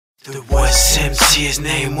The West MC, his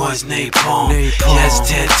name was Napalm. He has a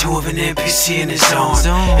tattoo of an NPC in his arm.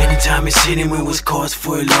 Anytime he seen him, it was cause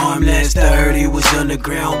for alarm. Last I heard, he was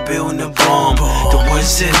underground building a bomb. The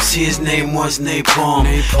West MC, his name was Napalm.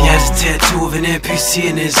 He has a tattoo of an NPC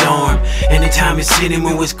in his arm. Anytime he seen him,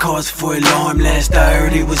 it was cause for alarm. Last I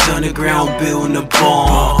heard, he was underground building a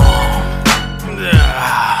bomb.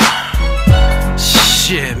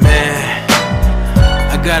 Shit, man.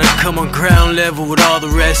 I gotta come on ground level with all the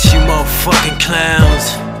rest of you motherfucking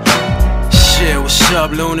clowns. Shit, what's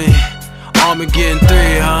up, Looney? Armageddon 3,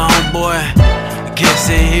 huh, homeboy? I guess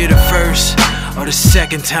they ain't here the first or the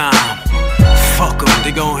second time. Fuck 'em,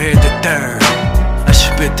 they gon' hear the third. I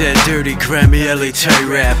spit that dirty, grimy LA tight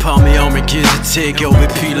rap. How me Armageddon to take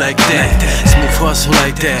OVP like that. Smooth hustle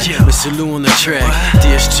like that. Mr. Lou on the track.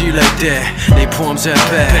 DSG like that. Napalm's at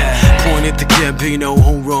bat. Point at the Gambino,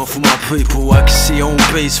 home run for my people. I can see home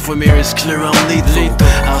base from here, it's clear I'm lethal.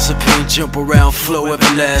 House of pain, jump around, flow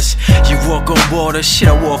everlast. You walk on water, shit,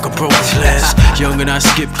 I walk on broken glass. Young and I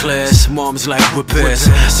skip class, mom's like whip ass.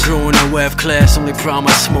 Growing up WAV class, only problem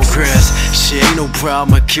I smoke grass. Shit, ain't no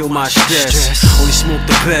problem, I kill my stress. Only smoke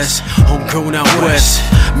the best, homegrown out west.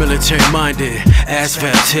 Military minded,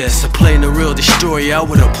 asphalt test. I play in the real destroyer, I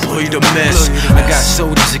would've played a mess. I got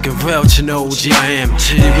soldiers that can vouch and know OG I am.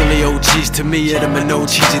 They really OGs to me, yet I'm an OG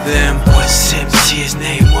to them. What's MC, his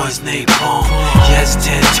name was Napalm. He has a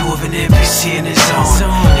tattoo of an NPC in his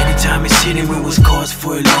arm. Anytime he seen him, it was cause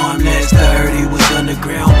for alarm. Last I heard, he was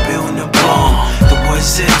underground building a bomb. The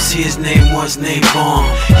What's MC, his name was Napalm.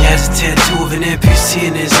 He has a tattoo of an NPC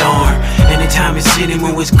in his arm. Anytime he seen him,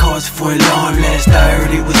 it was cause for alarm. Last I heard,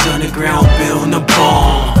 he was underground building a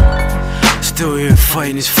bomb. Still here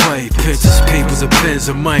fighting his fight. Pictures, papers, and pens,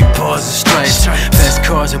 and mic, bars and stripes. Fast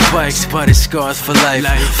cars and bikes, spotted scars for life.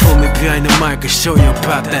 Pull me behind the mic and show you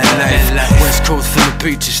about that life. West Coast from the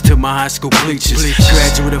beaches to my high school bleachers.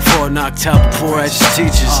 Graduate of all knocked out before I just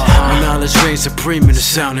teachers. My knowledge reigns supreme in the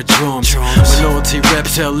sound of drums. My loyalty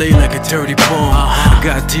reps LA like a dirty bomb. I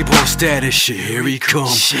got Debo status, shit, here he come.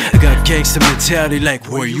 I got gangster mentality like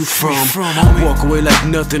where you from. I walk away like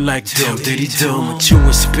nothing like dumb, diddy dumb. I chew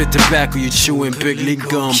and spit tobacco, you chewing big league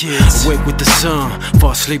gum. Awake with the sun,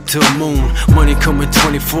 fall asleep till the moon. Money coming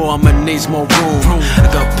 24, I'ma need more room. I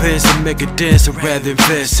got pens to make a dance, I'd rather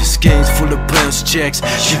invest. This game's full of bounce checks,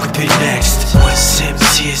 you could be next. What's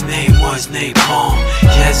MC, his name was Napalm. He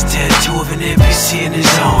has a tattoo of an NPC in his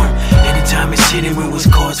arm. Anytime he seen him, it was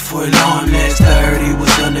cause for alarm. Last I heard, he was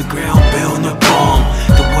underground building a bomb.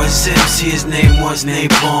 The What's MC, his name was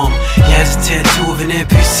Napalm. He has a tattoo of an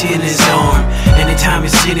NPC in his arm. Anytime he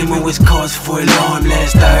seen him, it was cause for alarm.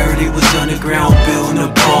 Last I heard, he was underground building a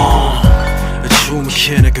bomb. A true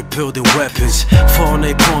mechanic of building weapons. Fall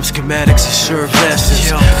Napalm schematics and serve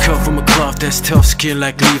lessons. Cut from a cloth that's tough skin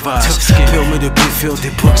like Levi's. Build me to be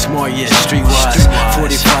filthy, book smart yet streetwise.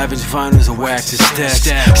 45-inch vinyls and wax and stacks.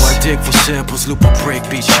 White dick for samples, loop a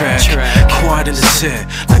breakbeat track. Quiet in the set,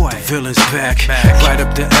 like the villain's back. Right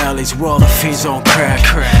up the alleys where all the fiends on crack.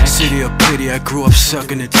 City of pity, I grew up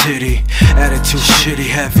sucking a titty. Attitude shitty,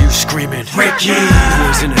 have you screaming Ricky.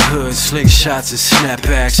 Boys in the hood, slingshots and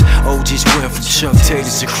snapbacks. OGs went from Chuck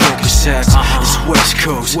Taters to Crocus sacks. It's West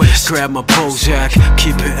Coast, grab my Bozak.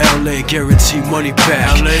 Keep it LA, guarantee money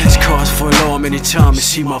back. It's cause for alarm anytime you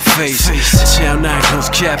see my face. Town night, close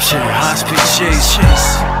caption, high speed chase.